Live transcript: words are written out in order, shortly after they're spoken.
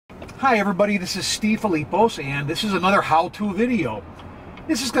Hi everybody, this is Steve Filipos, and this is another how-to video.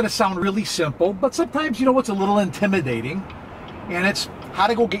 This is going to sound really simple, but sometimes, you know, it's a little intimidating, and it's how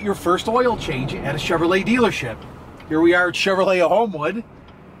to go get your first oil change at a Chevrolet dealership. Here we are at Chevrolet Homewood,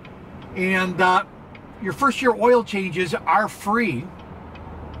 and your first year oil changes are free,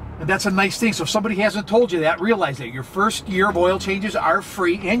 and that's a nice thing. So if somebody hasn't told you that, realize that your first year of oil changes are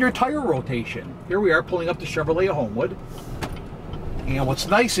free, and your tire rotation. Here we are pulling up to Chevrolet Homewood. And what's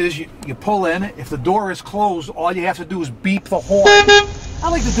nice is you pull in. If the door is closed, all you have to do is beep the horn. I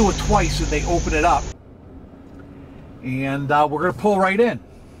like to do it twice so they open it up. And we're going to pull right in.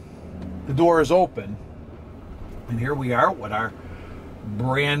 The door is open. And here we are with our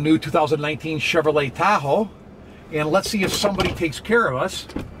brand new 2019 Chevrolet Tahoe. And let's see if somebody takes care of us.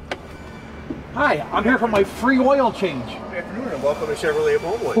 Hi, I'm here for my free oil change. Good afternoon and welcome to Chevrolet of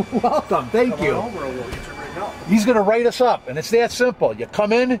Homewood. Welcome, thank you. Come on over and we'll get you written up. He's going to write us up, and it's that simple. You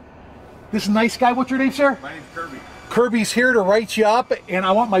come in, this nice guy, what's your name, sir? My name's Kirby. Kirby's here to write you up, and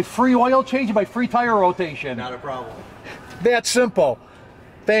I want my free oil change and my free tire rotation. Not a problem. That simple.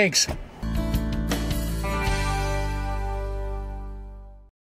 Thanks.